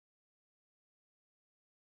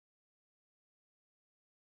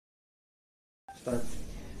Start.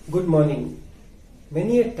 Good morning.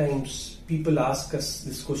 Many a times people ask us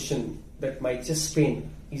this question that my chest pain,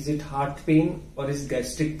 is it heart pain or is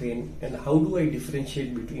gastric pain, and how do I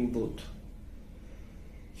differentiate between both?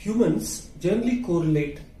 Humans generally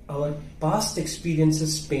correlate our past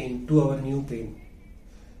experiences pain to our new pain.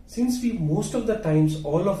 Since we most of the times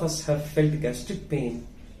all of us have felt gastric pain,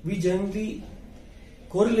 we generally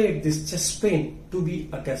correlate this chest pain to be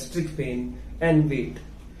a gastric pain and wait.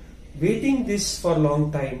 Waiting this for a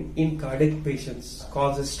long time in cardiac patients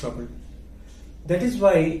causes trouble. That is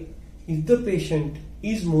why if the patient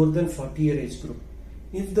is more than 40-year age group,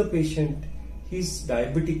 if the patient is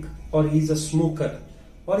diabetic or he is a smoker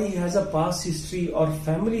or he has a past history or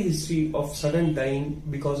family history of sudden dying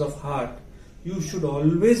because of heart, you should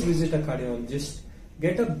always visit a cardiologist,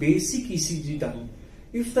 get a basic ECG done.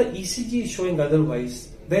 If the ECG is showing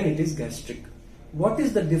otherwise, then it is gastric. What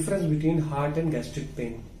is the difference between heart and gastric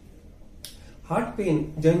pain? Heart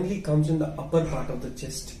pain generally comes in the upper part of the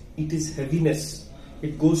chest. It is heaviness.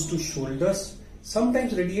 It goes to shoulders,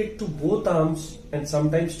 sometimes radiate to both arms and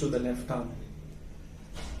sometimes to the left arm.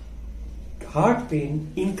 Heart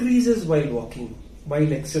pain increases while walking,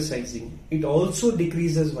 while exercising. It also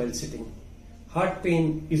decreases while sitting. Heart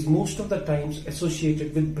pain is most of the times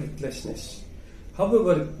associated with breathlessness.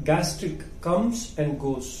 However, gastric comes and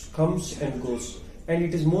goes, and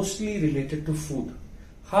it is mostly related to food.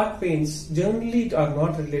 Heart pains generally are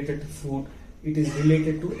not related to food, it is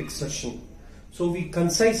related to exertion. So we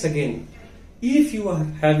concise again. If you are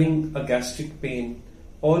having a gastric pain,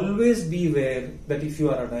 always be aware that if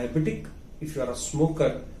you are a diabetic, if you are a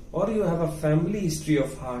smoker, or you have a family history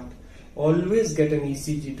of heart, always get an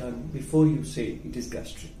ECG done before you say it is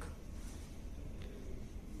gastric.